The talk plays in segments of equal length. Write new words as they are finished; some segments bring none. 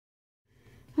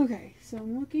Okay, so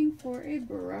I'm looking for a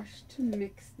brush to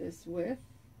mix this with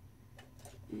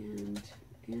and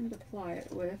apply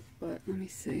it with, but let me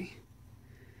see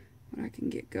what I can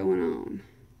get going on.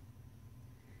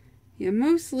 Yeah,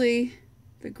 mostly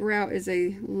the grout is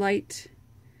a light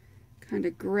kind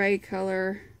of gray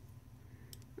color.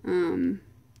 I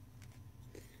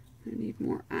need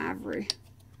more ivory.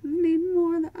 I need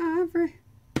more of the ivory.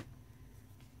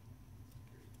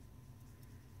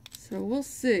 So we'll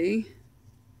see.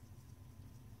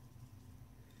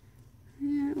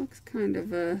 Yeah, it looks kind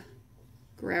of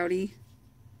grouty.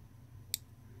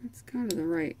 It's kind of the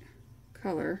right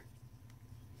color.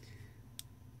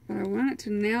 But I want it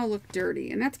to now look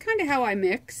dirty. And that's kind of how I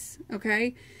mix,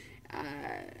 okay?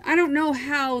 I don't know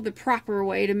how the proper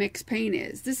way to mix paint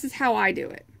is. This is how I do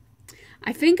it.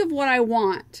 I think of what I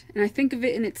want, and I think of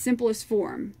it in its simplest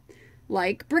form,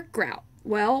 like brick grout.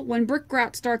 Well, when brick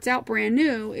grout starts out brand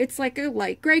new, it's like a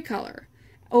light gray color.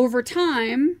 Over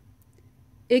time,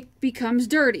 it becomes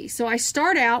dirty. So I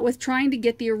start out with trying to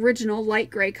get the original light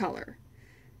gray color.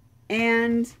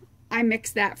 And I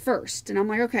mix that first. And I'm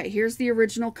like, okay, here's the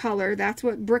original color. That's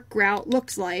what brick grout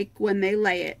looks like when they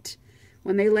lay it.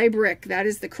 When they lay brick, that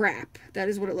is the crap. That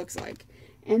is what it looks like.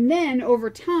 And then over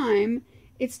time,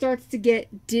 it starts to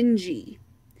get dingy.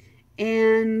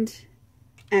 And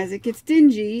as it gets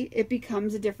dingy, it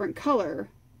becomes a different color.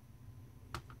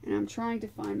 And I'm trying to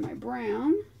find my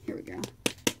brown. Here we go.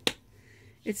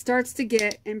 It starts to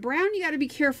get, and brown, you got to be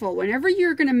careful. Whenever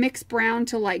you're going to mix brown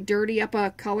to like dirty up a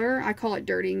color, I call it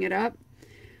dirtying it up,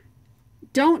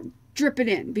 don't drip it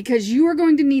in, because you are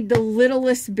going to need the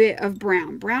littlest bit of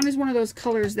brown. Brown is one of those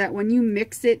colors that when you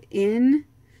mix it in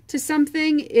to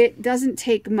something, it doesn't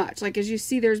take much. Like as you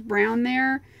see, there's brown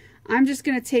there. I'm just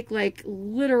going to take like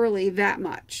literally that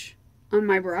much on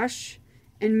my brush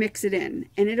and mix it in,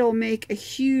 and it'll make a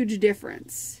huge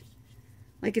difference.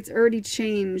 Like it's already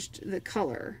changed the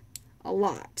color a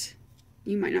lot.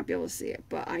 You might not be able to see it,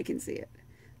 but I can see it.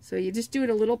 So you just do it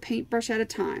a little paintbrush at a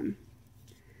time.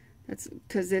 That's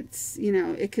because it's, you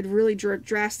know, it could really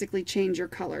drastically change your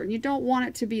color. And you don't want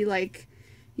it to be like,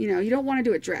 you know, you don't want to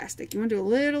do it drastic. You want to do a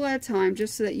little at a time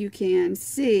just so that you can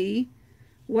see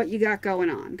what you got going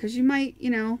on. Because you might,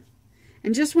 you know,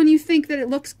 and just when you think that it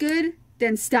looks good,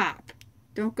 then stop.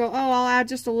 Don't go, oh, I'll add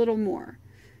just a little more.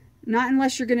 Not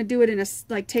unless you're going to do it in a,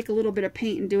 like take a little bit of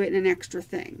paint and do it in an extra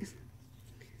thing.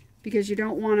 Because you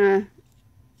don't want to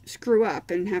screw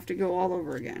up and have to go all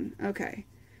over again. Okay.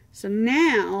 So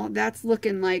now that's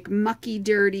looking like mucky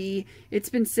dirty. It's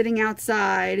been sitting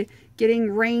outside,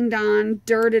 getting rained on,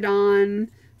 dirted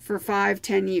on for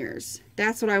 5-10 years.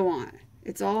 That's what I want.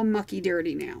 It's all mucky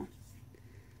dirty now.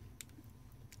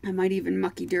 I might even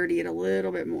mucky dirty it a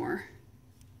little bit more.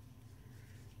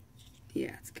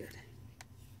 Yeah, it's good.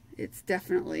 It's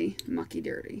definitely mucky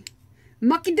dirty.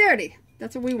 Mucky dirty!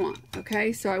 That's what we want,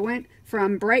 okay? So I went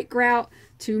from bright grout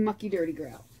to mucky dirty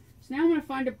grout. So now I'm going to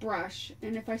find a brush,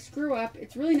 and if I screw up,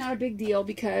 it's really not a big deal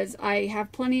because I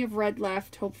have plenty of red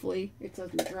left, hopefully it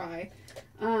doesn't dry,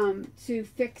 to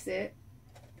fix it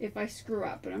if I screw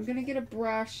up. But I'm going to get a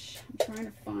brush. I'm trying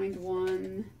to find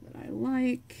one that I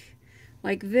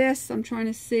like this. I'm trying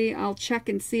to see. I'll check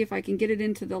and see if I can get it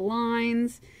into the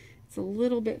lines. It's a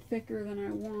little bit thicker than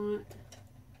I want.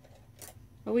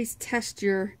 Always test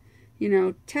your, you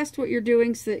know, test what you're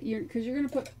doing so that you're, because you're going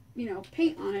to put, you know,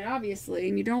 paint on it, obviously,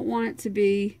 and you don't want it to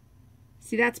be,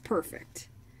 see, that's perfect.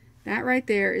 That right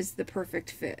there is the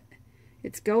perfect fit.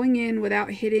 It's going in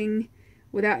without hitting,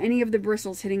 without any of the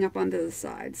bristles hitting up onto the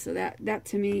side. So that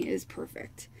to me is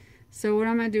perfect. So what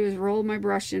I'm going to do is roll my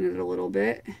brush in it a little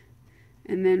bit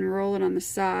and then roll it on the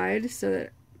side so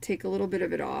that take a little bit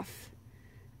of it off.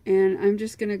 And I'm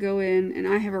just going to go in, and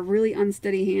I have a really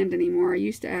unsteady hand anymore. I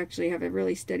used to actually have a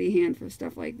really steady hand for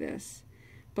stuff like this.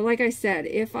 But like I said,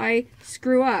 if I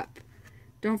screw up,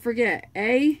 don't forget,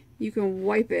 you can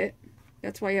wipe it.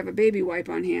 That's why you have a baby wipe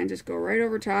on hand. Just go right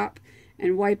over top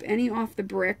and wipe any off the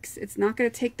bricks. It's not going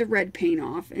to take the red paint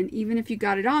off. And even if you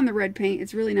got it on the red paint,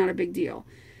 it's really not a big deal.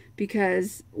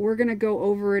 Because we're going to go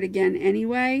over it again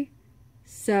anyway.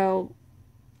 So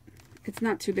it's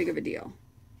not too big of a deal.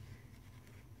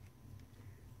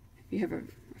 You have a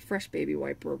fresh baby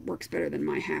wipe, works better than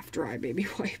my half-dry baby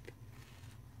wipe.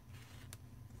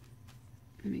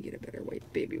 Let me get a better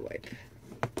white baby wipe.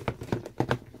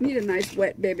 Need a nice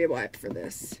wet baby wipe for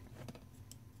this.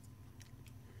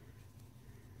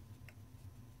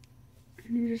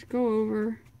 And you just go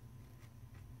over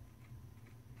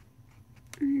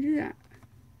and you do that.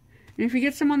 And if you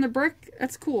get some on the brick,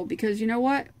 that's cool, because you know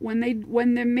what? When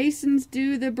the masons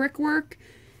do the brickwork,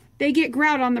 they get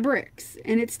grout on the bricks,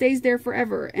 and it stays there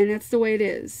forever, and that's the way it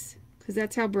is. because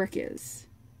that's how brick is.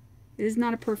 It is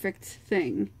not a perfect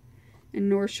thing, and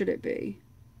nor should it be.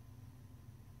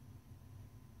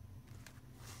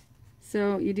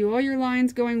 So you do all your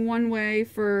lines going one way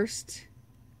first.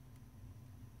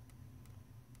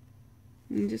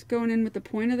 And just going in with the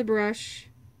point of the brush.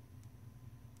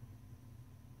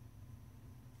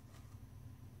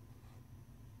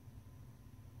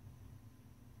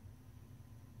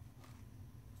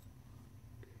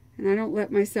 And I don't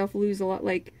let myself lose a lot.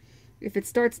 Like, if it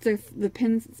starts to, the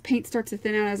paint starts to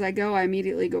thin out as I go, I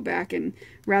immediately go back and,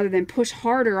 rather than push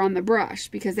harder on the brush,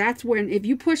 because that's when, if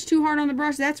you push too hard on the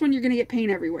brush, that's when you're going to get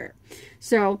paint everywhere.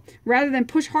 So rather than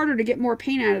push harder to get more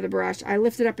paint out of the brush, I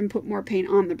lift it up and put more paint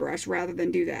on the brush rather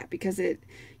than do that, because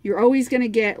you're always going to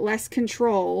get less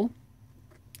control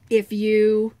if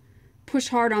you push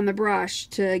hard on the brush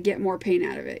to get more paint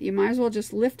out of it. You might as well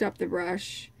just lift up the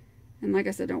brush. And like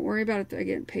I said, don't worry about it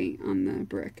getting paint on the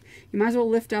brick. You might as well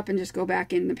lift up and just go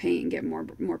back in the paint and get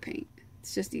more paint.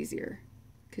 It's just easier,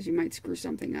 because you might screw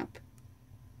something up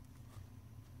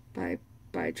by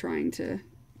trying to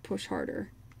push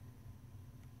harder.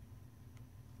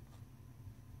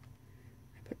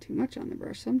 I put too much on the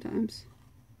brush sometimes.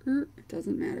 It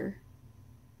doesn't matter.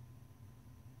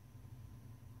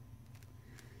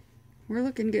 We're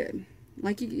looking good.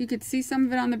 Like you could see some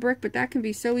of it on the brick, but that can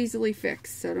be so easily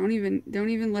fixed. So don't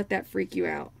even let that freak you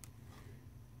out.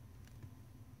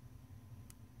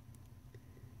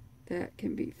 That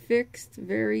can be fixed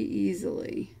very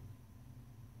easily.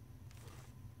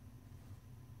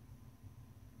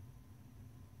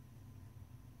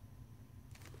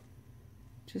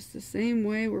 Just the same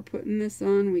way we're putting this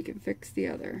on, we can fix the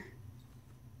other.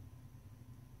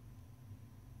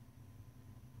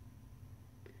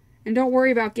 And don't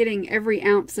worry about getting every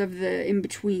ounce of the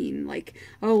in-between. Like,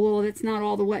 oh, well, it's not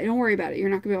all the way. Don't worry about it. You're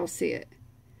not going to be able to see it.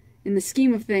 In the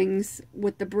scheme of things,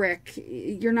 with the brick,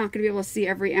 you're not going to be able to see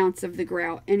every ounce of the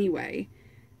grout anyway.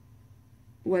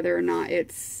 Whether or not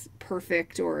it's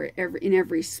perfect or in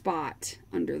every spot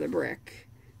under the brick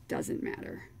doesn't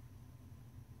matter.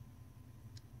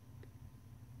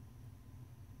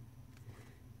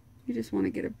 You just want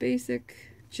to get a basic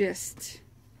gist.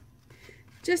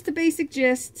 Just a basic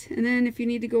gist, and then if you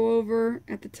need to go over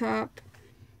at the top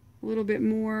a little bit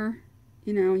more,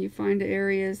 you know, you find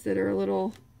areas that are a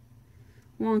little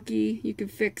wonky, you can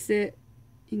fix it.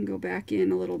 You can go back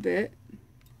in a little bit.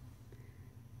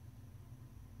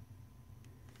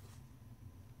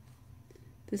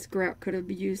 This grout could have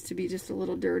been used to be just a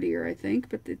little dirtier, I think,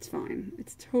 but it's fine.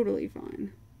 It's totally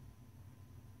fine.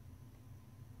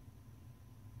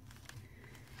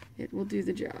 It will do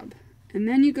the job. And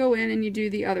then you go in and you do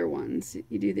the other ones.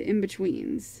 You do the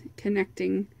in-betweens,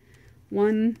 connecting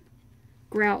one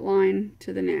grout line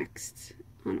to the next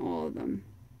on all of them.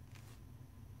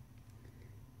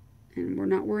 And we're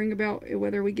not worrying about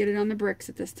whether we get it on the bricks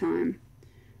at this time.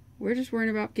 We're just worrying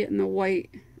about getting the white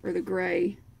or the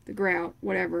gray, the grout,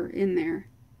 whatever, in there.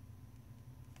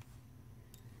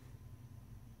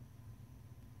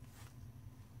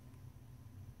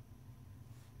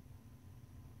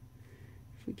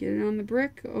 If we get it on the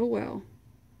brick, oh well.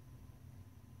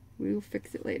 We will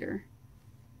fix it later.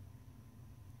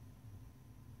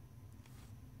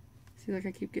 See, like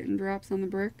I keep getting drops on the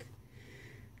brick?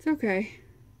 It's okay.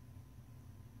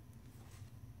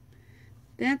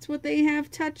 That's what they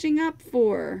have touching up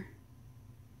for.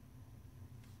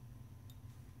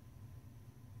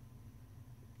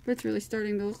 But it's really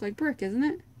starting to look like brick, isn't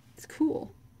it? It's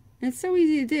cool. And it's so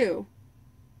easy to do.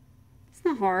 It's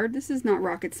not hard. This is not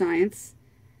rocket science.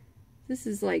 This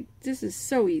is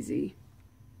so easy.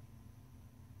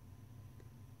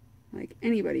 Like,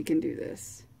 anybody can do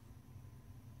this.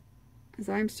 As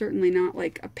I'm certainly not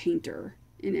like a painter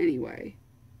in any way.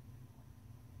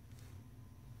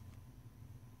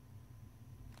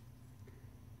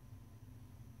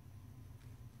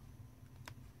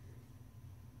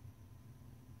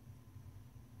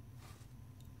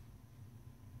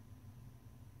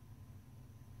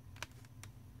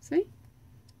 See?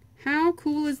 How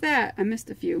cool is that? I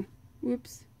missed a few.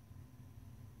 Whoops.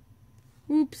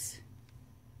 Whoops.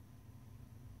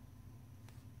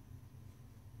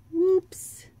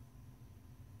 Whoops.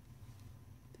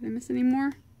 Did I miss any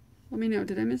more? Let me know.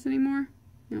 Did I miss any more?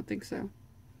 I don't think so.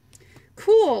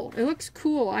 Cool. It looks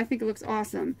cool. I think it looks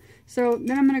awesome. So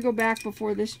then I'm going to go back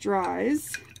before this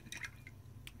dries.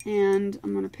 And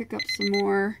I'm going to pick up some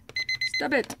more.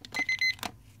 Stop it.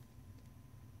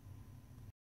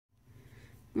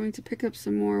 I'm going to pick up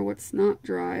some more what's not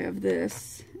dry of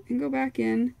this and go back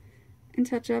in and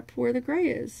touch up where the gray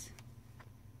is.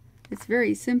 It's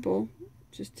very simple.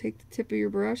 Just take the tip of your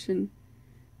brush and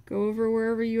Go over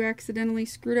wherever you accidentally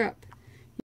screwed up.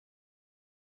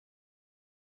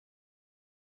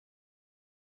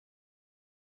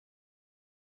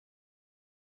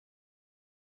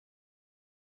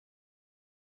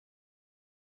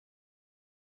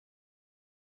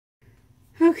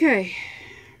 Okay,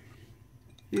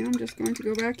 now I'm just going to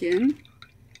go back in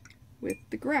with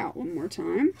the grout one more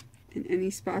time, and any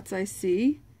spots I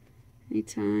see, any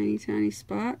tiny, tiny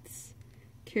spots,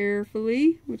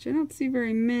 carefully, which I don't see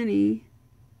very many,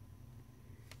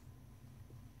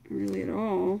 really at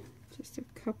all, just a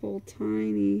couple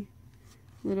tiny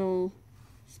little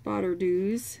spotter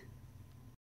doos.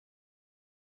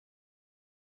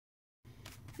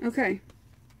 Okay,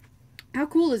 how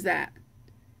cool is that?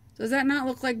 Does that not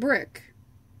look like brick?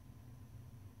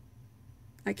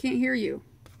 I can't hear you.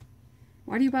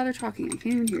 Why do you bother talking? I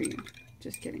can't even hear you.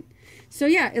 Just kidding. So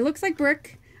yeah, it looks like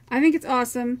brick. I think it's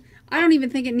awesome. I don't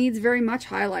even think it needs very much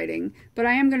highlighting, but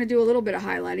I am going to do a little bit of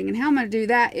highlighting. And how I'm going to do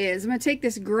that is I'm going to take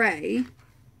this gray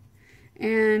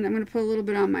and I'm going to put a little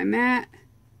bit on my mat.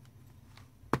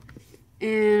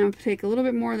 And I'll take a little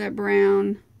bit more of that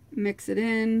brown, mix it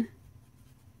in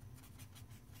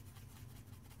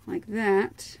like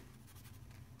that.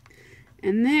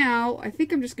 And now, I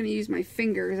think I'm just going to use my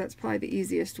fingers. That's probably the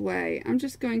easiest way. I'm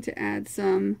just going to add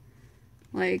some,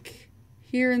 like,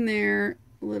 here and there,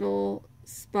 little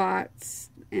spots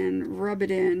and rub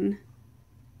it in.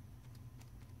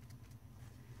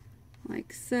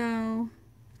 Like so.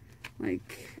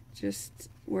 Like, just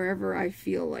wherever I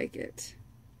feel like it,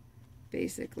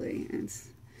 basically. And it's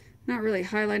not really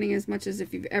highlighting as much as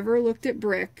if you've ever looked at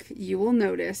brick, you will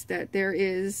notice that there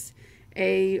is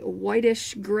a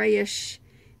whitish, grayish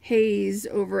haze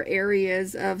over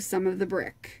areas of some of the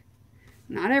brick.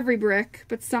 Not every brick,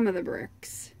 but some of the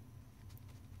bricks.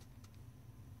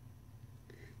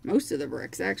 Most of the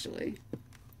bricks, actually.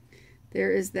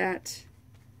 There is that,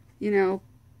 you know,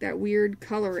 that weird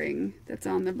coloring that's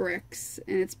on the bricks.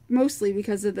 And it's mostly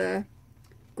because of the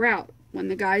grout. When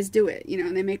the guys do it, you know,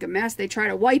 and they make a mess, they try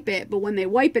to wipe it, but when they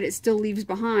wipe it, it still leaves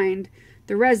behind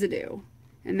the residue.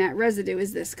 And that residue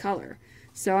is this color.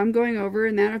 So I'm going over,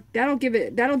 and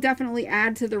that'll definitely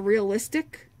add to the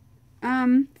realistic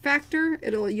factor.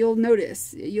 You'll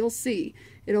notice, you'll see.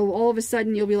 It'll all of a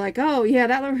sudden you'll be like, oh yeah,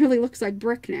 that really looks like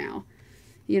brick now.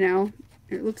 You know,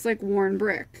 it looks like worn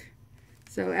brick.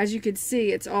 So as you can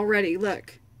see, it's already,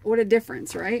 look, what a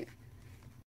difference, right?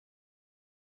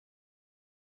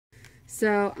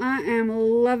 So I am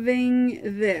loving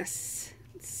this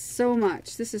so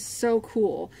much. This is so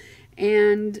cool.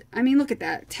 And I mean, look at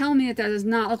that. Tell me that does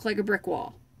not look like a brick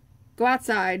wall. Go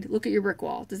outside, look at your brick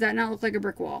wall. Does that not look like a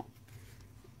brick wall?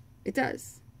 It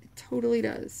does. It totally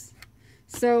does.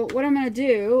 So what I'm going to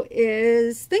do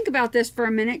is think about this for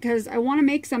a minute, because I want to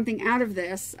make something out of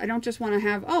this. I don't just want to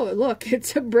have, oh, look,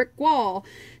 it's a brick wall.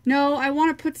 No, I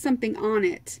want to put something on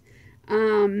it.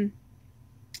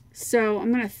 So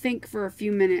I'm going to think for a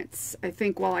few minutes, I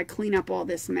think, while I clean up all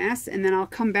this mess, and then I'll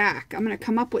come back. I'm going to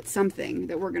come up with something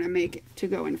that we're going to make to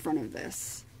go in front of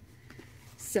this.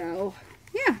 So,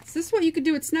 yeah, so this is what you could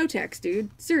do with snow-tex, dude.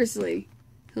 Seriously.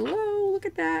 Hello, look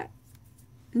at that.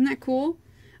 Isn't that cool?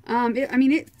 I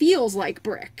mean, it feels like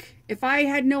brick. If I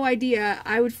had no idea,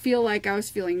 I would feel like I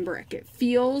was feeling brick. It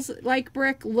feels like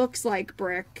brick, looks like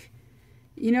brick.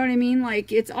 You know what I mean?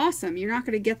 Like, it's awesome. You're not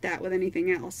going to get that with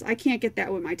anything else. I can't get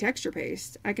that with my texture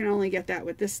paste. I can only get that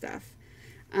with this stuff.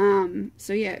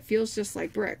 So yeah, it feels just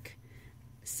like brick.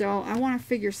 So I want to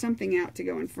figure something out to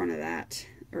go in front of that,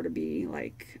 or to be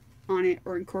like on it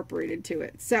or incorporated to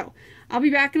it. So I'll be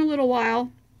back in a little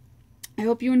while. I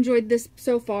hope you enjoyed this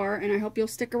so far, and I hope you'll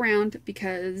stick around,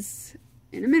 because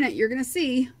in a minute you're going to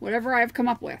see whatever I've come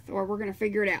up with, or we're going to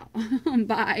figure it out.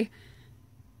 Bye.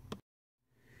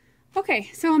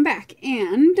 Okay, so I'm back,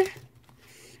 and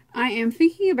I am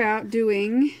thinking about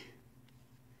doing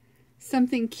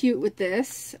something cute with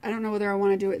this. I don't know whether I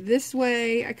want to do it this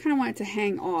way. I kind of want it to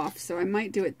hang off, so I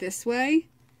might do it this way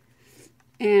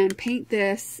and paint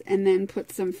this and then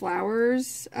put some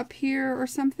flowers up here or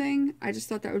something. I just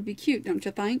thought that would be cute, don't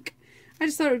you think? I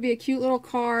just thought it would be a cute little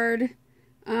card,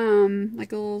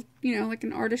 like a little, you know, like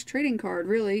an artist trading card,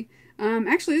 really.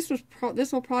 Actually,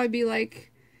 this will probably be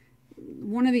like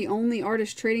one of the only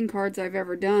artist trading cards I've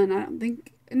ever done. I don't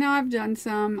think, no, I've done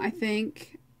some, I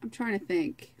think. I'm trying to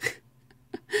think.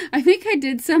 I think I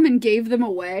did some and gave them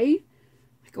away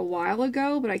like a while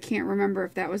ago, but I can't remember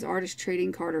if that was artist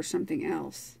trading card or something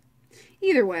else.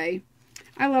 Either way,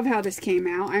 I love how this came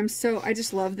out. I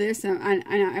just love this, and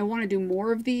I want to do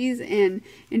more of these. And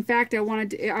in fact, I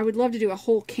would love to do a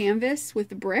whole canvas with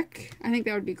the brick. I think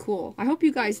that would be cool. I hope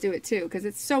you guys do it too, because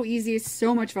it's so easy. It's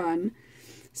so much fun.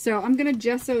 So I'm going to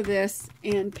gesso this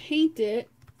and paint it.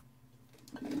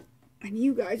 And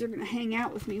you guys are going to hang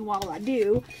out with me while I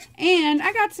do. And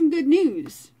I got some good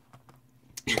news.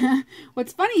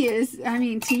 What's funny is, I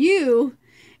mean, to you,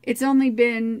 it's only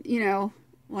been, you know,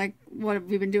 like, what have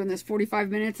we been doing this, 45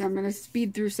 minutes? I'm going to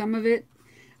speed through some of it.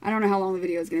 I don't know how long the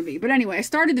video is going to be. But anyway, I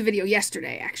started the video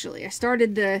yesterday, actually. I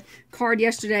started the card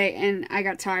yesterday, and I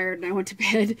got tired, and I went to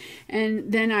bed.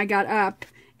 And then I got up,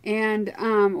 and,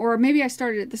 or maybe I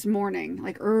started it this morning,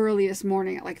 like early this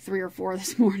morning, at like 3 or 4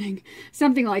 this morning.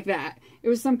 Something like that. It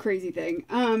was some crazy thing.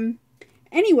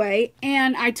 Anyway,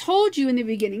 and I told you in the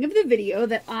beginning of the video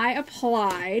that I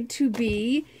applied to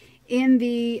be in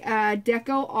the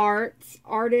Deco Arts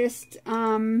Artist,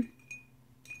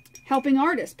 Helping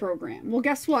Artist program. Well,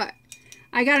 guess what?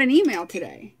 I got an email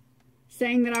today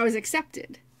saying that I was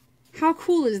accepted. How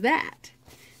cool is that?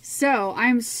 So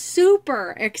I'm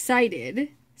super excited,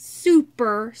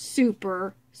 super,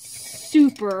 super,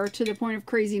 super, to the point of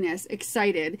craziness,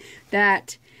 excited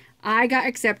that I got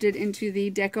accepted into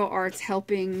the Deco Arts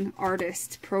Helping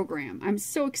Artist program. I'm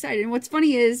so excited. And what's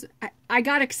funny is I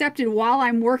got accepted while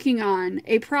I'm working on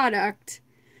a product,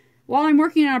 while I'm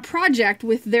working on a project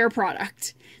with their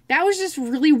product. That was just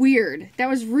really weird. That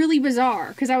was really bizarre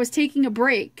because I was taking a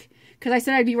break because I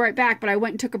said I'd be right back, but I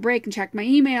went and took a break and checked my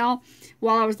email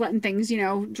while I was letting things, you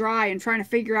know, dry and trying to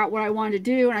figure out what I wanted to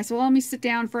do. And I said, well, let me sit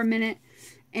down for a minute.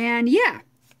 And yeah,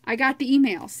 I got the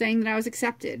email saying that I was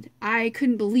accepted. I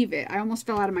couldn't believe it. I almost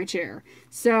fell out of my chair.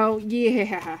 So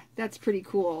yeah, that's pretty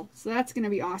cool. So that's going to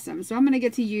be awesome. So I'm going to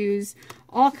get to use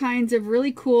all kinds of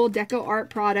really cool deco art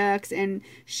products and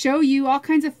show you all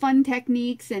kinds of fun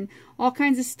techniques and all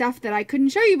kinds of stuff that I couldn't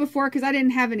show you before because I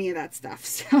didn't have any of that stuff.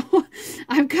 So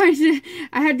I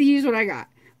had to use what I got.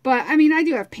 But I mean, I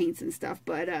do have paints and stuff,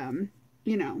 but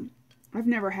you know, I've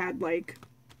never had like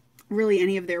really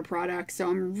any of their products, so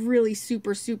I'm really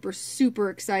super, super, super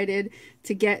excited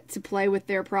to get to play with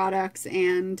their products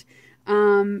and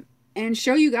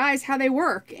show you guys how they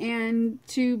work and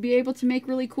to be able to make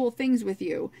really cool things with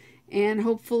you. And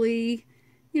hopefully,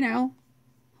 you know,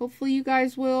 hopefully you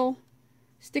guys will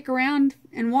stick around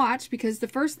and watch, because the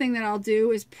first thing that I'll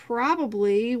do is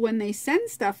probably when they send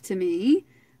stuff to me,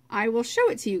 I will show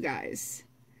it to you guys.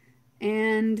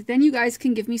 And then you guys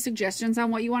can give me suggestions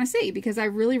on what you want to see, because I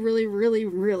really, really, really,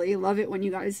 really love it when you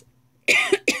guys...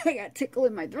 I got a tickle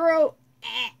in my throat.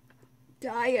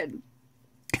 Dying.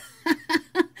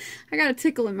 I got a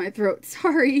tickle in my throat.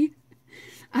 Sorry.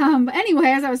 But anyway,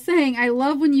 as I was saying, I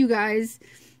love when you guys,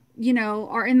 you know,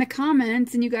 are in the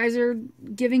comments and you guys are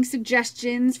giving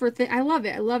suggestions for things. I love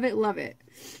it. I love it. Love it.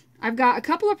 I've got a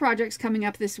couple of projects coming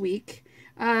up this week.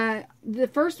 The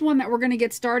first one that we're going to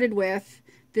get started with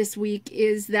this week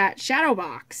is that shadow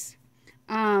box,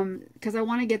 because I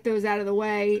want to get those out of the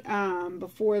way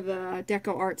before the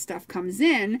deco art stuff comes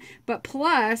in. But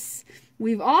plus,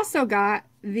 we've also got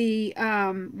the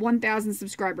 1,000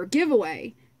 subscriber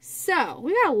giveaway. So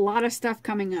we got a lot of stuff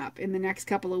coming up in the next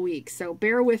couple of weeks. So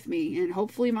bear with me, and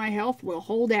hopefully my health will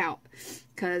hold out,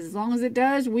 because as long as it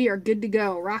does, we are good to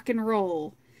go, rock and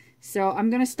roll. So I'm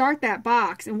going to start that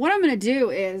box, and what I'm going to do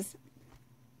is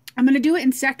I'm going to do it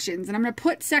in sections, and I'm going to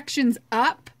put sections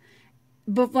up.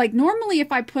 But like normally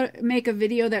if I make a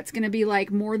video that's going to be like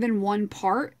more than one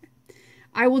part,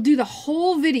 I will do the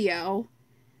whole video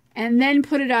and then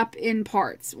put it up in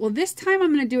parts. Well, this time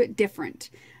I'm going to do it different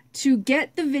to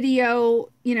get the video,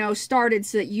 you know, started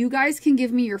so that you guys can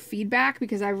give me your feedback,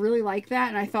 because I really like that.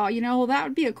 And I thought, you know, well, that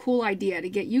would be a cool idea to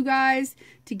get you guys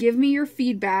to give me your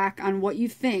feedback on what you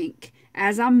think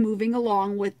as I'm moving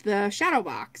along with the shadow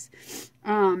box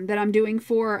that I'm doing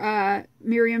for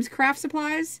Miriam's Craft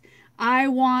Supplies. I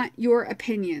want your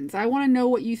opinions. I want to know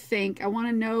what you think. I want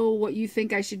to know what you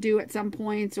think I should do at some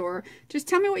points, or just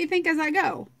tell me what you think as I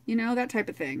go. You know, that type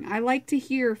of thing. I like to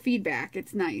hear feedback.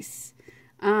 It's nice.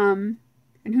 And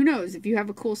who knows, if you have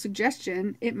a cool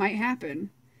suggestion, it might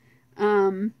happen.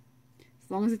 As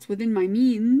long as it's within my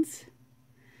means.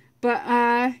 But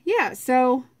yeah,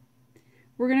 so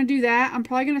we're going to do that. I'm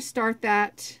probably going to start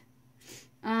that.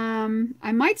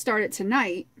 I might start it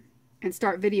tonight and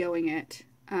start videoing it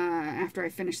after I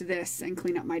finish this and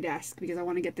clean up my desk, because I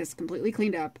want to get this completely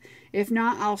cleaned up. If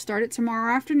not, I'll start it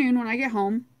tomorrow afternoon when I get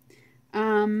home.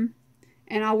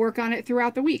 And I'll work on it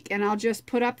throughout the week, and I'll just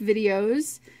put up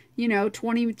videos, you know,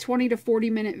 20 to 40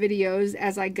 minute videos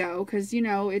as I go, because, you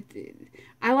know,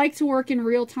 I like to work in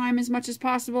real time as much as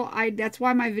possible. That's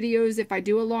why my videos, if I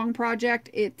do a long project,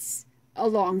 it's a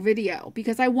long video,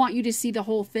 because I want you to see the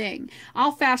whole thing.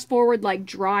 I'll fast forward like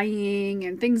drying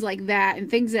and things like that, and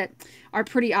things that are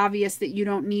pretty obvious that you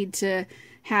don't need to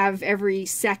have every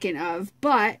second of.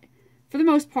 But for the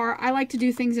most part, I like to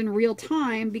do things in real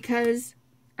time because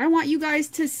I want you guys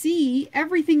to see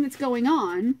everything that's going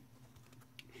on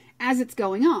as it's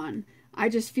going on. I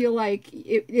just feel like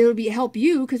it'll help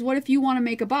you, because what if you want to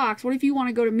make a box? What if you want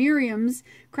to go to Miriam's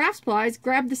Craft Supplies,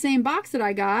 grab the same box that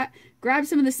I got, grab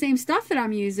some of the same stuff that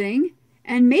I'm using,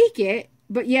 and make it,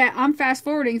 but yet I'm fast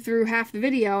forwarding through half the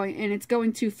video and it's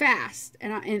going too fast.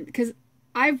 And because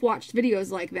I've watched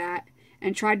videos like that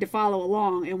and tried to follow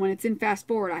along, and when it's in fast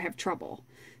forward, I have trouble.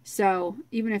 So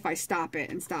even if I stop it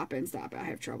and stop it and stop it, I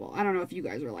have trouble. I don't know if you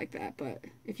guys are like that, but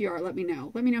if you are, let me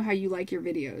know. Let me know how you like your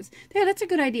videos. Yeah, that's a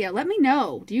good idea. Let me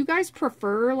know. Do you guys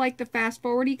prefer like the fast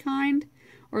forwardy kind?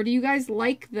 Or do you guys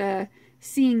like the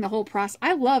seeing the whole process?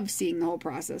 I love seeing the whole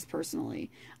process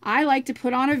personally. I like to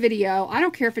put on a video. I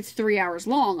don't care if it's 3 hours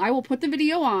long. I will put the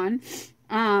video on.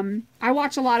 I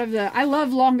watch a lot of I love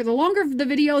the longer the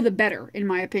video, the better, in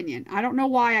my opinion. I don't know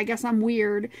why. I guess I'm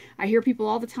weird. I hear people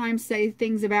all the time say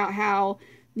things about how,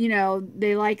 you know,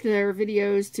 they like their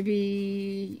videos to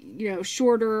be, you know,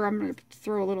 shorter. I'm going to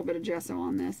throw a little bit of gesso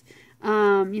on this,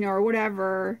 you know, or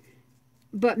whatever.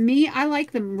 But me, I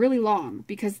like them really long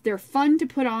because they're fun to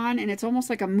put on, and it's almost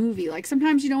like a movie. Like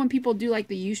sometimes, you know, when people do like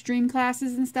the Ustream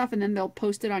classes and stuff, and then they'll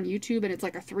post it on YouTube and it's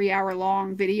like a 3-hour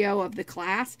long video of the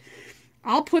class.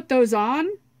 I'll put those on.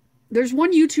 There's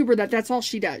one YouTuber that's all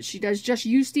she does. She does just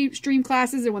Ustream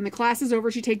classes, and when the class is over,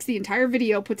 she takes the entire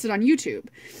video, puts it on YouTube.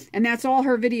 And that's all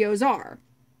her videos are.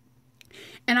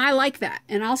 And I like that.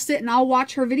 And I'll sit and I'll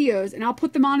watch her videos, and I'll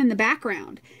put them on in the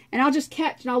background. And I'll just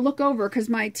catch, and I'll look over, because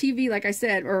my TV, like I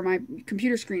said, or my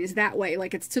computer screen is that way,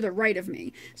 like it's to the right of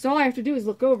me. So all I have to do is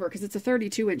look over, because it's a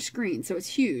 32-inch screen, so it's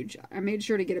huge. I made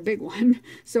sure to get a big one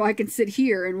so I can sit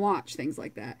here and watch things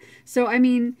like that. So, I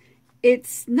mean,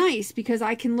 it's nice because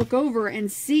I can look over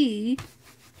and see,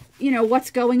 you know,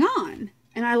 what's going on.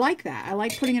 And I like that. I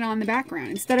like putting it on in the background.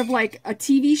 Instead of like a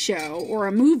TV show or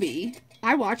a movie,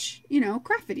 I watch, you know,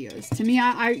 craft videos. To me,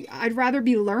 I'd rather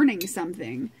be learning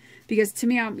something, because to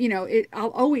me, you know,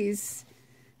 I'll always,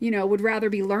 you know, would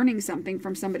rather be learning something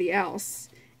from somebody else.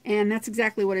 And that's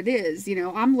exactly what it is. You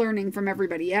know, I'm learning from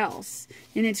everybody else.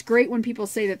 And it's great when people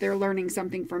say that they're learning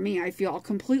something from me. I feel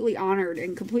completely honored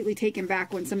and completely taken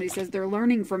back when somebody says they're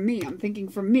learning from me. I'm thinking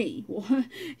from me.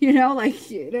 You know, like,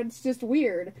 that's just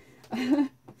weird.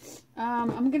 I'm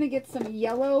going to get some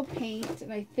yellow paint.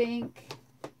 And I think,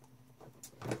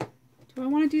 do I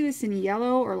want to do this in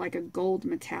yellow or like a gold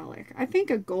metallic? I think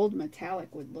a gold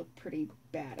metallic would look pretty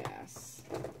badass.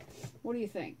 What do you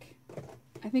think?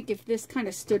 I think if this kind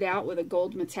of stood out with a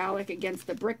gold metallic against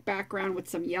the brick background with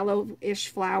some yellowish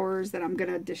flowers that I'm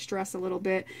going to distress a little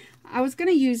bit. I was going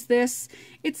to use this.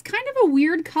 It's kind of a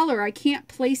weird color. I can't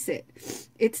place it.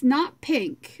 It's not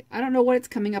pink. I don't know what it's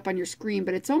coming up on your screen,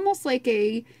 but it's almost like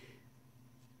a,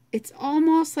 it's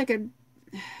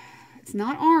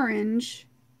not orange.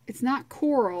 It's not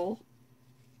coral.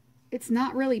 It's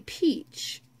not really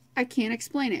peach. I can't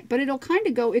explain it, but it kind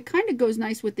of goes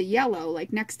nice with the yellow,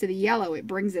 like next to the yellow, it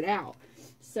brings it out.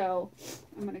 So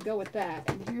I'm going to go with that.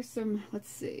 And here's some, let's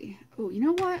see. Oh, you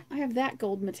know what? I have that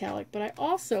gold metallic, but I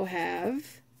also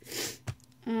have,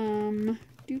 where'd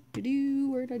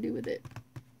I do with it?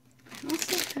 I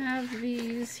also have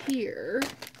these here,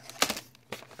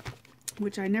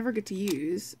 which I never get to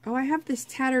use. Oh, I have this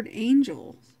Tattered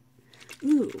Angel.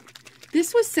 Ooh.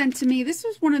 This was sent to me. This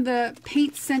was one of the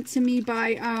paints sent to me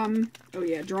by, oh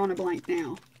yeah, drawing a blank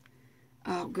now.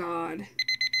 Oh God.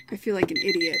 I feel like an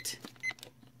idiot.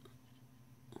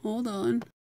 Hold on.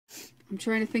 I'm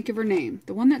trying to think of her name.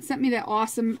 The one that sent me that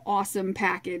awesome, awesome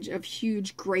package of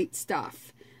huge, great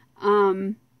stuff.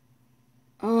 Oh,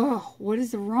 what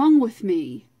is wrong with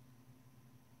me?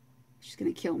 She's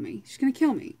going to kill me. She's going to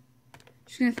kill me.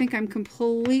 She's going to think I'm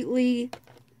completely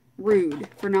rude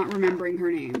for not remembering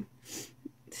her name.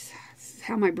 This is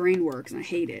how my brain works, and I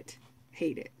hate it.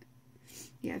 Hate it.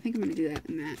 Yeah, I think I'm going to do that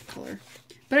in that color.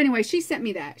 But anyway, she sent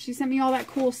me that. She sent me all that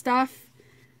cool stuff.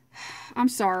 I'm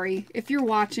sorry. If you're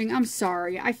watching, I'm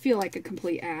sorry. I feel like a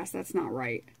complete ass. That's not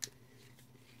right.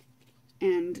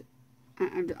 And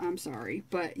I'm sorry.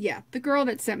 But yeah, the girl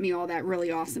that sent me all that really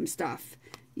awesome stuff,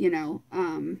 you know,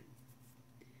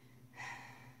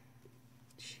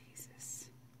 Jesus.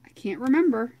 I can't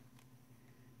remember.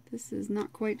 This is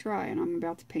not quite dry, and I'm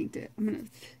about to paint it. I'm going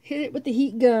to hit it with the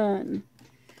heat gun.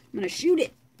 I'm going to shoot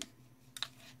it.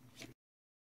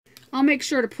 I'll make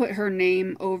sure to put her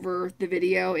name over the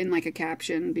video in like a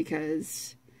caption,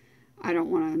 because I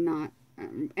don't want to not...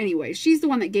 anyway, she's the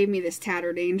one that gave me this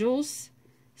Tattered Angels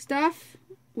stuff,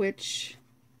 which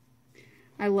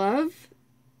I love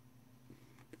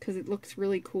because it looks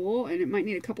really cool, and it might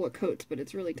need a couple of coats, but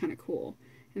it's really kind of cool.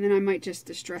 And then I might just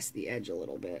distress the edge a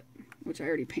little bit, which I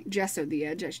already gessoed the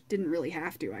edge. I didn't really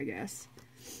have to, I guess.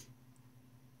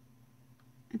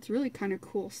 It's really kind of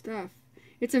cool stuff.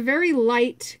 It's a very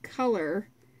light color,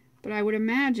 but I would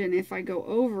imagine if I go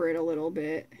over it a little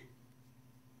bit,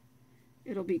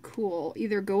 it'll be cool.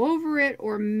 Either go over it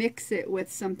or mix it with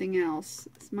something else.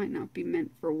 This might not be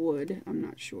meant for wood. I'm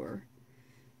not sure.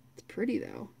 It's pretty,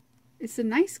 though. It's a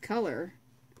nice color.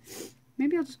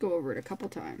 Maybe I'll just go over it a couple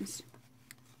times.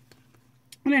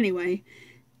 But anyway,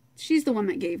 she's the one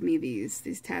that gave me these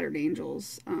Tattered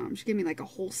Angels. She gave me like a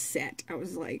whole set. I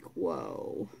was like,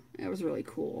 whoa, that was really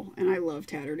cool. And I love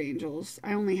Tattered Angels.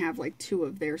 I only have like 2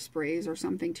 of their sprays or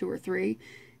something, 2 or 3.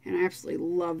 And I absolutely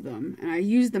love them. And I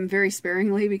use them very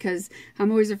sparingly because I'm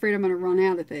always afraid I'm going to run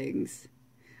out of things.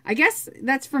 I guess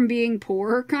that's from being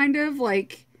poor, kind of.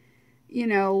 Like, you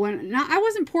know, I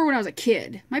wasn't poor when I was a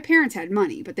kid. My parents had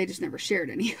money, but they just never shared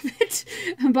any of it.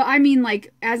 But I mean,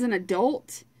 like, as an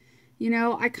adult, you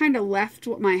know, I kind of left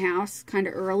my house kind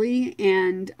of early,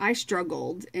 and I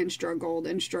struggled and struggled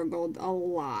and struggled a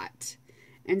lot.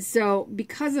 And so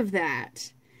because of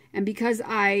that, and because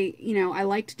I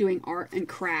liked doing art and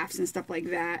crafts and stuff like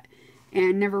that,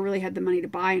 and never really had the money to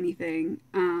buy anything,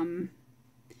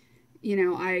 you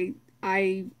know,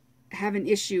 I have an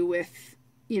issue with,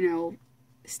 you know,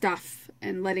 stuff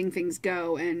and letting things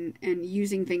go and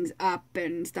using things up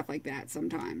and stuff like that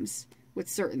sometimes with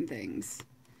certain things.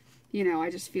 You know,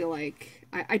 I just feel like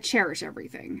I cherish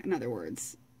everything. In other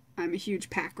words, I'm a huge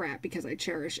pack rat because I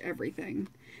cherish everything.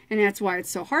 And that's why it's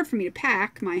so hard for me to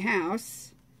pack my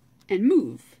house and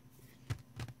move.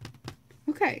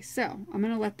 Okay, so I'm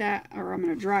going to let that, or I'm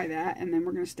going to dry that, and then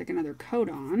we're going to stick another coat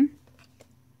on.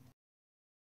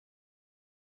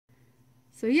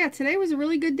 So yeah, today was a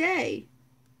really good day.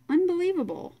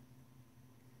 Unbelievable.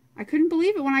 I couldn't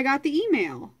believe it when I got the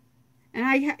email. And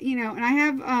I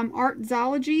have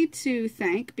Artzology to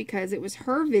thank because it was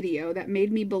her video that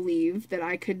made me believe that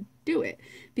I could do it.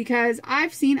 Because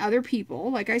I've seen other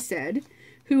people, like I said,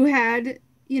 who had,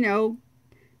 you know,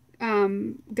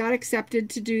 got accepted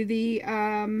to do the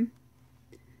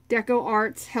Deco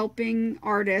Arts Helping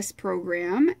Artists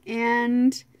program.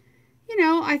 And, you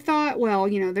know, I thought, well,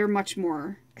 you know, they're much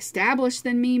more established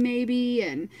than me maybe,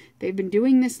 and they've been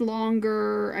doing this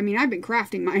longer. I mean, I've been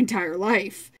crafting my entire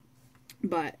life.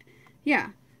 But yeah,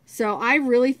 so I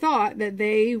really thought that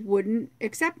they wouldn't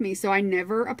accept me, so I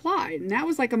never applied. And that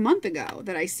was like a month ago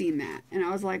that I seen that. And I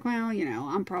was like, well, you know,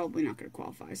 I'm probably not going to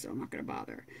qualify, so I'm not going to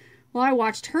bother. Well, I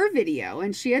watched her video,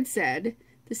 and she had said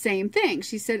the same thing.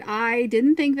 She said, I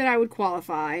didn't think that I would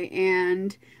qualify,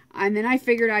 and then I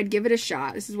figured I'd give it a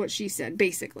shot. This is what she said,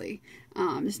 basically.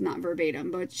 It's not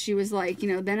verbatim, but she was like, you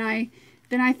know, then I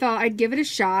thought I'd give it a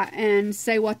shot and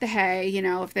say what the hey, you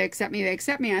know, if they accept me, they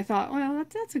accept me. I thought, well,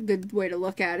 that's a good way to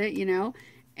look at it, you know.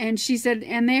 And she said,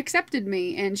 and they accepted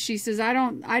me. And she says,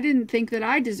 I didn't think that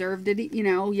I deserved it, you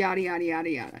know, yada, yada, yada,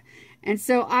 yada. And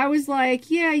so I was like,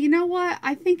 yeah, you know what?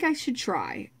 I think I should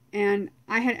try. And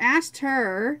I had asked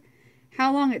her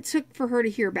how long it took for her to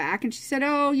hear back. And she said,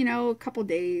 oh, you know, a couple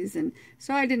days. And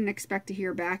so I didn't expect to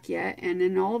hear back yet. And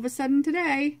then all of a sudden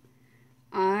today,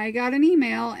 I got an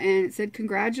email and it said,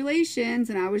 congratulations.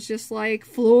 And I was just like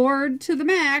floored to the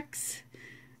max.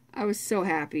 I was so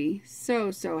happy.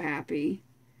 So, so happy.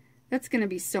 That's going to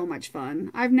be so much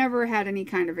fun. I've never had any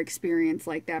kind of experience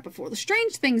like that before. The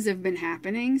strange things have been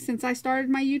happening since I started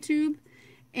my YouTube.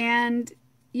 And,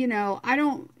 you know, I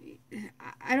don't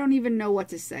even know what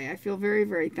to say. I feel very,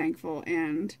 very thankful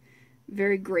and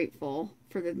very grateful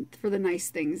for the nice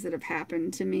things that have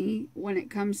happened to me when it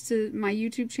comes to my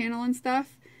YouTube channel and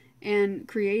stuff and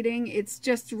creating. It's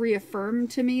just reaffirmed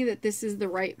to me that this is the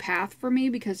right path for me,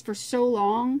 because for so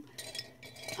long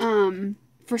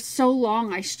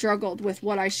I struggled with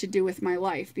what I should do with my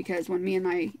life, because when me and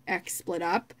my ex split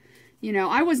up, you know,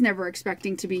 I was never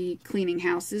expecting to be cleaning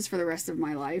houses for the rest of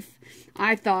my life.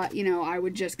 I thought, you know, I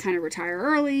would just kind of retire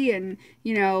early and,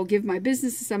 you know, give my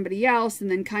business to somebody else and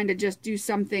then kind of just do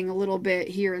something a little bit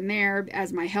here and there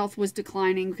as my health was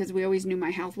declining, because we always knew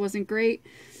my health wasn't great.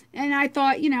 And I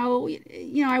thought, you know,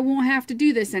 I won't have to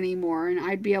do this anymore and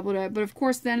I'd be able to. But of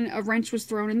course, then a wrench was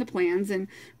thrown in the plans and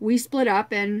we split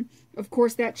up. And of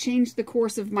course, that changed the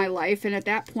course of my life. And at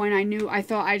that point, I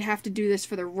thought I'd have to do this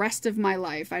for the rest of my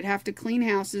life. I'd have to clean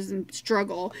houses and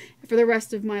struggle for the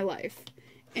rest of my life.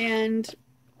 And,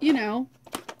 you know,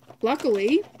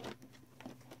 luckily,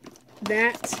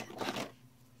 that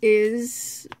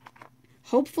is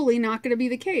hopefully not going to be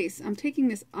the case. I'm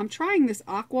trying this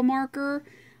aqua marker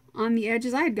on the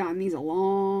edges. I had gotten these a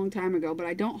long time ago, but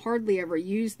I don't hardly ever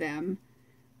use them.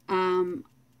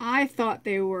 I thought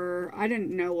they were, I didn't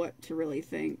know what to really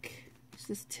think.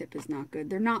 This tip is not good.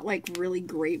 They're not like really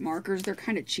great markers. They're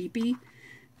kind of cheapy.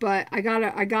 But I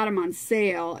got them on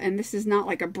sale, and this is not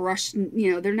like a brush,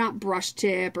 you know, they're not brush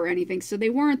tip or anything. So they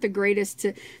weren't the greatest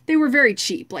they were very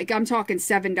cheap. Like I'm talking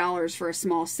 $7 for a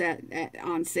small set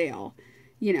on sale,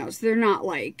 you know, so they're not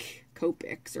like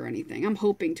Copics or anything. I'm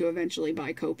hoping to eventually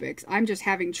buy Copics. I'm just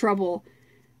having trouble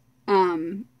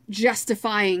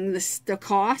justifying the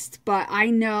cost, but I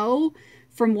know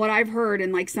from what I've heard,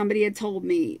 and like somebody had told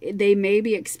me, they may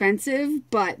be expensive,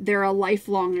 but they're a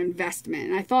lifelong investment.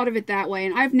 And I thought of it that way.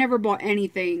 And I've never bought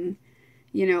anything,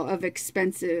 you know, of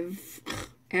expensive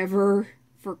ever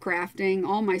for crafting.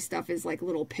 All my stuff is like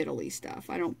little piddly stuff.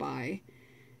 I don't buy.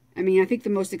 I mean, I think the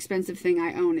most expensive thing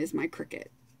I own is my Cricut.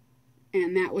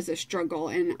 And that was a struggle.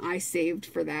 And I saved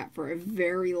for that for a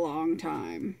very long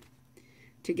time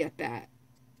to get that.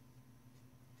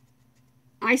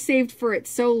 I saved for it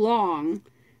so long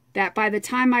that by the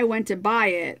time I went to buy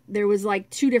it, there was like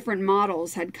 2 different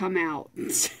models had come out.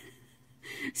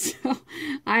 So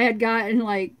I had gotten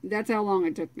like, that's how long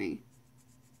it took me.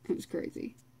 It was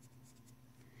crazy.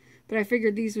 But I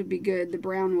figured these would be good. The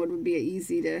brown wood would be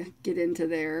easy to get into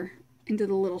there, into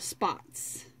the little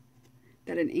spots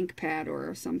that an ink pad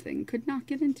or something could not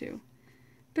get into.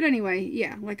 But anyway,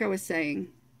 yeah, like I was saying,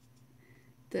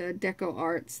 the Deco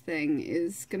Arts thing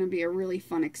is going to be a really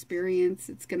fun experience.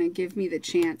 It's going to give me the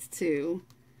chance to,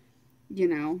 you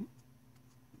know,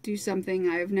 do something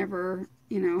I've never,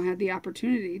 you know, had the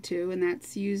opportunity to, and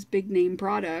that's use big name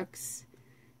products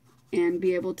and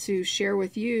be able to share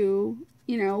with you,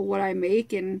 you know, what I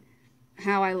make and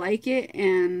how I like it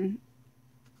and,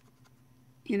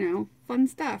 you know, fun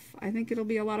stuff. I think it'll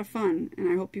be a lot of fun, and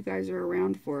I hope you guys are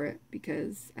around for it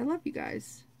because I love you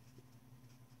guys.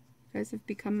 You guys have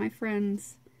become my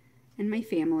friends and my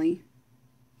family.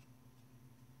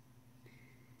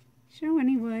 So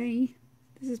anyway,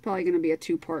 this is probably going to be a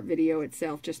 2-part video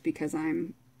itself just because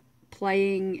I'm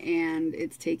playing and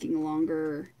it's taking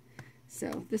longer.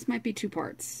 So this might be 2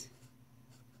 parts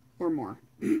or more.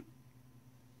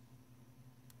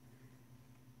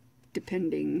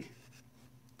 Depending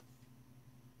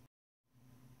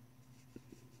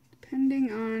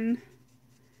on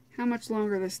how much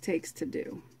longer this takes to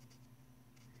do.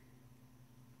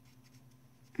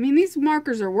 I mean, these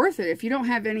markers are worth it if you don't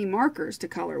have any markers to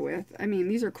color with. I mean,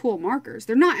 these are cool markers.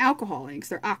 They're not alcohol inks,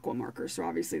 they're aqua markers, so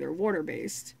obviously they're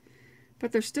water-based.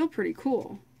 But they're still pretty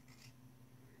cool.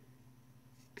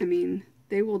 I mean,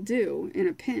 they will do in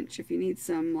a pinch if you need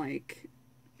some, like,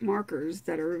 markers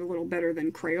that are a little better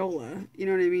than Crayola. You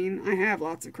know what I mean? I have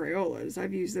lots of Crayolas.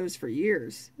 I've used those for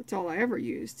years. That's all I ever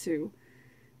used to,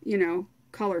 you know,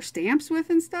 color stamps with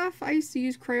and stuff. I used to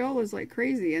use Crayolas like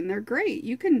crazy, and they're great.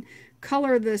 You can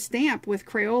color the stamp with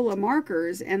Crayola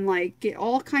markers and like get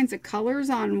all kinds of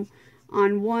colors on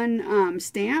one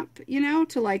stamp, you know,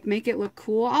 to like make it look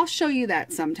cool. I'll show you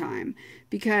that sometime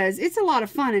because it's a lot of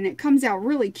fun and it comes out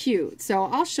really cute. So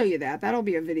I'll show you that. That'll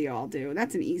be a video I'll do.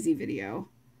 That's an easy video.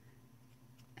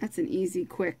 That's an easy,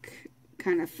 quick,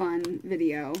 kind of fun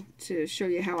video to show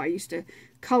you how I used to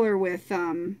color with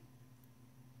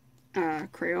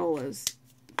Crayolas.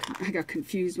 I got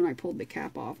confused when I pulled the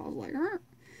cap off. I was like,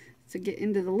 to get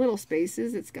into the little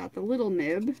spaces, it's got the little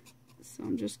nib. So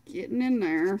I'm just getting in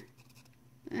there.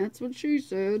 That's what she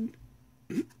said.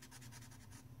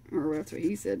 Or that's what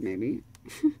he said, maybe.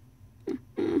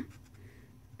 I'm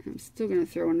still going to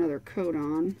throw another coat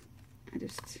on. I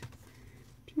just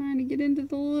trying to get into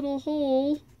the little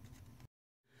hole.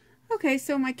 Okay,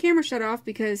 so my camera shut off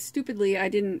because stupidly I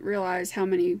didn't realize how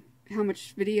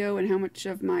much video and how much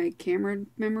of my camera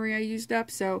memory I used up,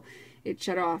 so it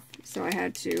shut off, so I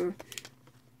had to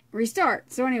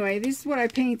restart. So anyway, this is what I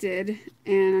painted,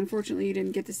 and unfortunately you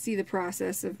didn't get to see the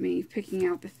process of me picking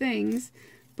out the things,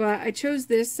 but I chose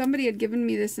this. Somebody had given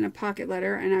me this in a pocket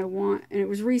letter, and it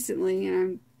was recently,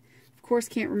 and I of course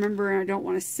can't remember, and I don't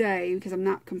want to say because I'm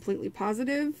not completely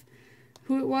positive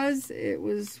who it was. It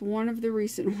was one of the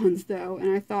recent ones though,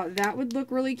 and I thought that would look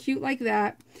really cute like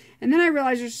that. And then I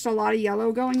realized there's just a lot of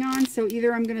yellow going on, so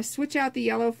either I'm going to switch out the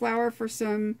yellow flower for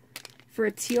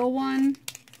a teal one,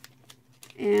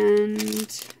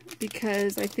 and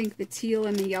because I think the teal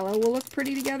and the yellow will look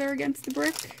pretty together against the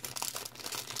brick.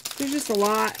 There's just a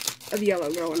lot of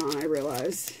yellow going on, I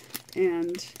realized,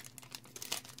 and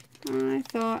I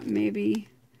thought maybe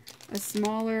a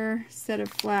smaller set of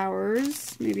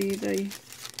flowers, maybe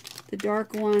the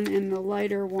dark one and the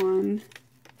lighter one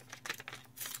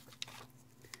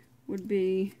would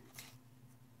be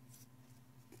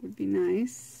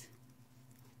nice.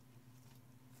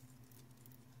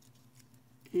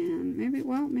 And maybe,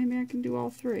 well, maybe I can do all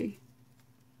three.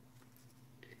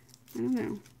 I don't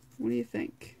know. What do you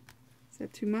think? Is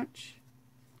that too much?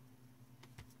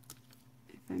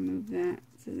 If I move that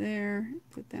to there,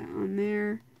 put that on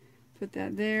there, put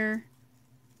that there,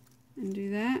 and do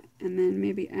that, and then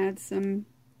maybe add some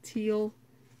teal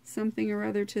something or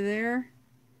other to there.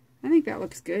 I think that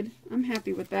looks good. I'm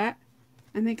happy with that.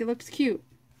 I think it looks cute.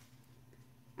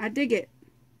 I dig it.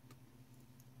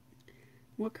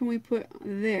 What can we put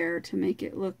there to make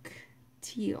it look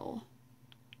teal?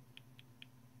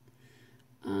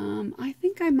 I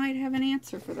think I might have an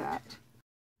answer for that.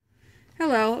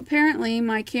 Hello, apparently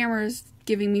my camera is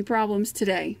giving me problems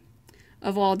today,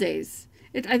 of all days.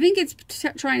 I think it's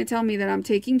trying to tell me that I'm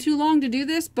taking too long to do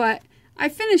this, but I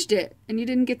finished it, and you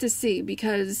didn't get to see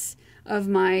because of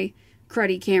my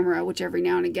cruddy camera, which every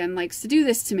now and again likes to do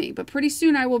this to me. But pretty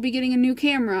soon I will be getting a new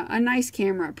camera, a nice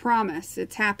camera, promise,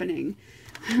 it's happening.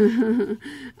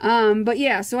 But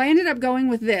yeah, so I ended up going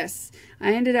with this.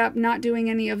 I ended up not doing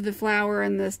any of the flower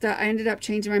and the stuff. I ended up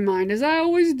changing my mind, as I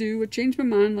always do. I change my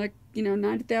mind like, you know,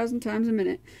 90,000 times a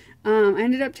minute. I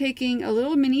ended up taking a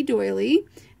little mini doily.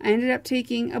 I ended up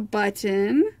taking a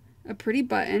button, a pretty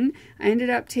button. I ended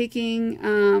up taking,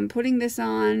 putting this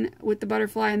on with the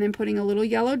butterfly and then putting a little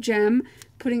yellow gem,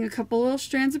 putting a couple little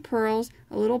strands of pearls,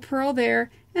 a little pearl there,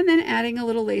 and then adding a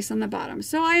little lace on the bottom.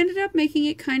 So I ended up making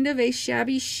it kind of a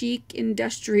shabby chic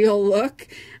industrial look.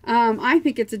 I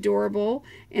think it's adorable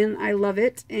and I love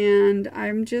it, and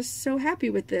I'm just so happy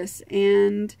with this.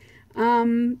 And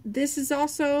this is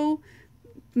also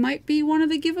might be one of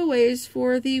the giveaways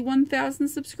for the 1,000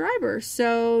 subscribers,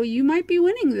 so you might be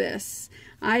winning this.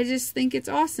 I just think it's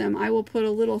awesome. I will put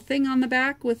a little thing on the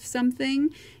back with something,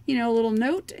 you know, a little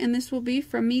note, and this will be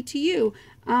from me to you.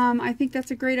 I think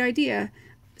that's a great idea.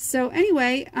 So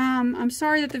anyway, I'm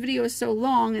sorry that the video is so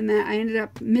long and that I ended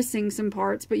up missing some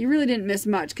parts, but you really didn't miss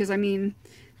much because, I mean,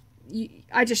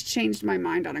 I just changed my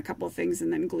mind on a couple of things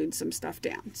and then glued some stuff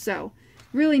down. So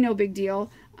really no big deal.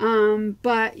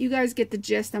 But you guys get the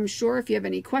gist, I'm sure. If you have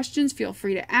any questions, feel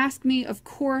free to ask me. Of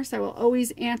course, I will always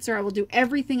answer. I will do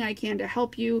everything I can to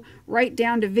help you, right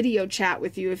down to video chat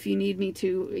with you if you need me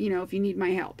to, you know, if you need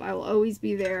my help. I will always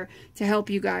be there to help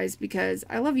you guys because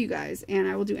I love you guys and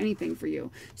I will do anything for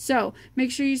you. So make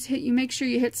sure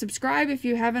you hit subscribe if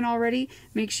you haven't already.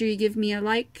 Make sure you give me a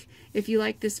like if you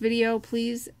like this video,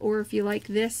 please, or if you like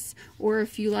this, or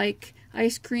if you like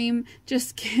ice cream,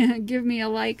 just give me a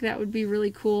like. That would be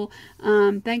really cool.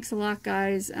 Thanks a lot,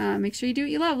 guys. Make sure you do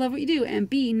what you love what you do, and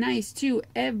be nice to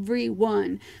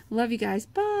everyone. Love you guys.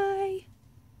 Bye.